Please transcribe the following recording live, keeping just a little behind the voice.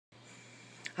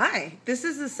Hi, this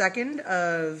is the second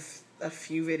of a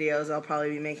few videos I'll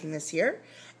probably be making this year,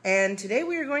 and today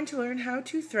we are going to learn how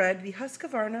to thread the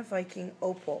Husqvarna Viking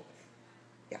Opal.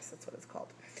 Yes, that's what it's called.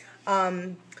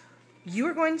 You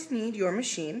are going to need your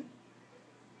machine,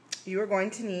 you are going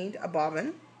to need a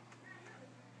bobbin,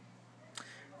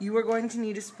 you are going to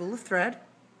need a spool of thread,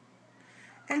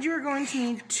 and you are going to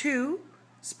need 2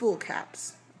 spool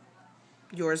caps.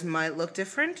 Yours might look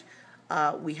different.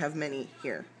 We have many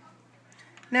here.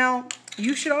 Now,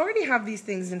 you should already have these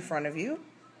things in front of you,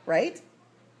 right?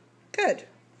 Good.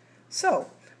 So,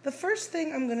 the first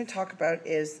thing I'm going to talk about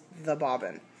is the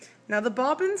bobbin. Now, the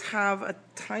bobbins have a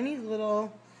tiny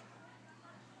little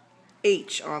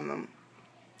H on them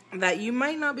that you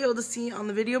might not be able to see on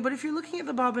the video, but if you're looking at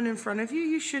the bobbin in front of you,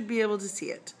 you should be able to see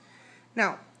it.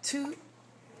 Now, to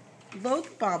load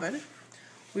the bobbin,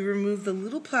 we remove the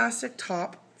little plastic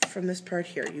top from this part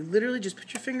here. You literally just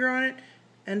put your finger on it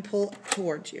and pull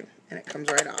towards you, and it comes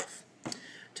right off.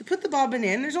 To put the bobbin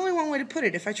in, there's only one way to put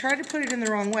it. If I try to put it in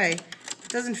the wrong way, it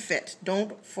doesn't fit.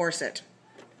 Don't force it.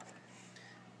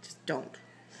 Just don't.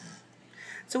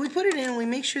 So we put it in and we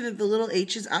make sure that the little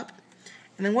H is up.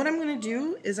 And then what I'm going to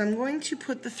do is I'm going to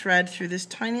put the thread through this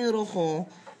tiny little hole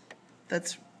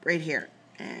that's right here.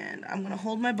 And I'm going to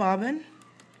hold my bobbin,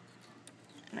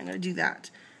 and I'm going to do that.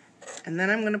 And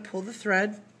then I'm going to pull the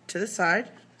thread to the side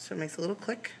so it makes a little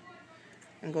click,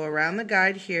 and go around the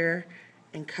guide here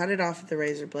and cut it off with the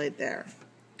razor blade there.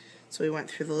 So we went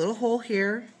through the little hole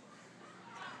here,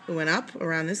 we went up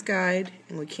around this guide,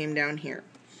 and we came down here.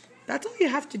 That's all you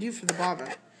have to do for the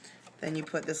bobbin. Then you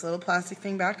put this little plastic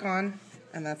thing back on,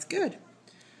 and that's good.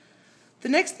 The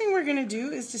next thing we're going to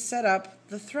do is to set up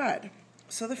the thread.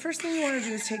 So the first thing you want to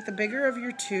do is take the bigger of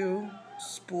your 2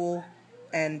 spool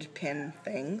end pin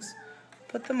things,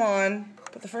 put them on,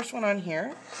 put the first one on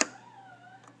here,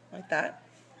 like that.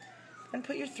 And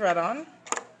put your thread on,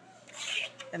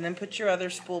 and then put your other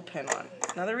spool pin on.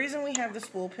 Now the reason we have the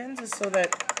spool pins is so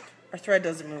that our thread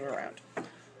doesn't move around.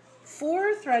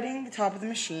 For threading the top of the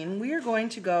machine, we are going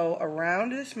to go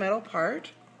around this metal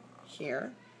part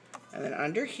here, and then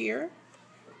under here,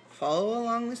 follow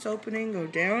along this opening, go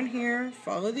down here,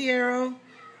 follow the arrow,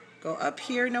 go up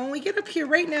here. Now when we get up here,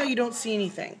 right now you don't see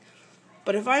anything.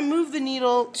 But if I move the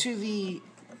needle to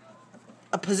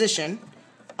a position,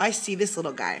 I see this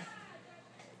little guy.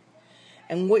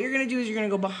 And what you're going to do is you're going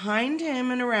to go behind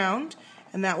him and around,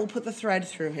 and that will put the thread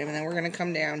through him. And then we're going to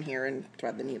come down here and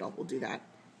thread the needle. We'll do that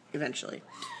eventually.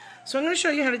 So I'm going to show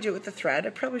you how to do it with the thread. I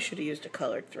probably should have used a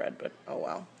colored thread, but oh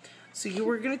well. So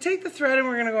we're going to take the thread and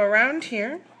we're going to go around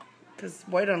here, because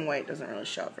white on white doesn't really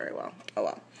show up very well. Oh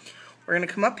well. We're going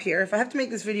to come up here. If I have to make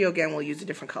this video again, we'll use a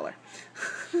different color.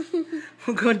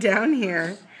 We'll go down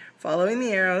here, following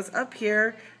the arrows, up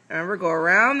here. Remember, go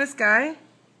around this guy,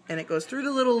 and it goes through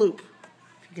the little loop.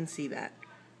 You can see that,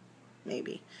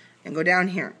 maybe, and go down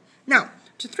here. Now,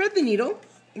 to thread the needle,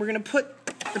 we're going to put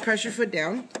the pressure foot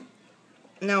down.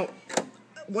 Now,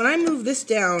 when I move this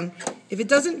down, if it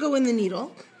doesn't go in the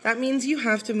needle, that means you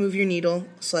have to move your needle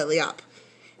slightly up.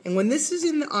 And when this is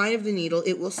in the eye of the needle,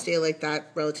 it will stay like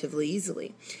that relatively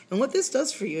easily. And what this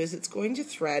does for you is it's going to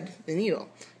thread the needle.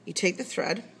 You take the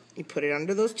thread, you put it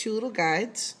under those 2 little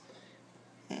guides,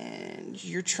 and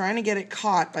you're trying to get it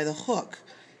caught by the hook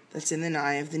that's in the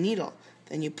eye of the needle.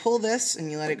 Then you pull this and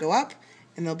you let it go up,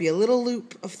 and there'll be a little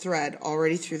loop of thread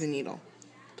already through the needle.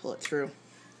 Pull it through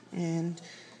and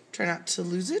try not to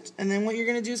lose it. And then what you're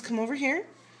going to do is come over here.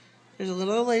 There's a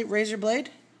little razor blade,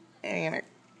 and you're going to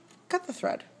cut the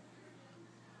thread.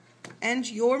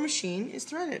 And your machine is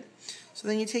threaded. So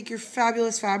then you take your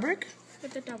fabulous fabric.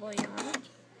 With the W on it.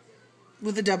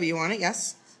 With the W on it,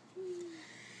 yes.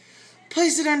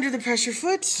 Place it under the pressure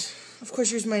foot. Of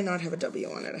course, yours might not have a W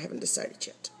on it. I haven't decided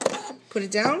yet. Put it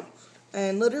down,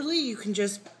 and literally you can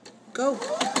just go.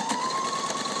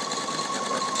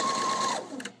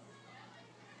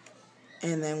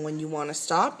 And then when you want to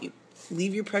stop, you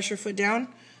leave your pressure foot down.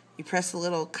 You press the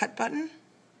little cut button.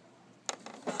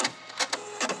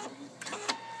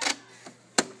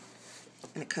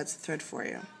 And it cuts the thread for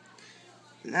you.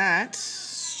 And that...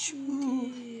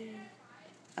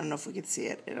 I don't know if we can see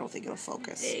it. I don't think it'll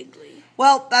focus. Vaguely.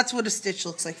 Well, that's what a stitch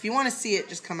looks like. If you want to see it,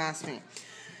 just come ask me.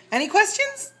 Any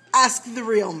questions? Ask the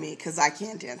real me, because I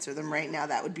can't answer them right now.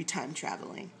 That would be time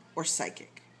traveling or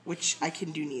psychic, which I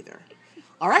can do neither.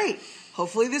 All right.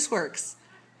 Hopefully this works.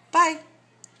 Bye.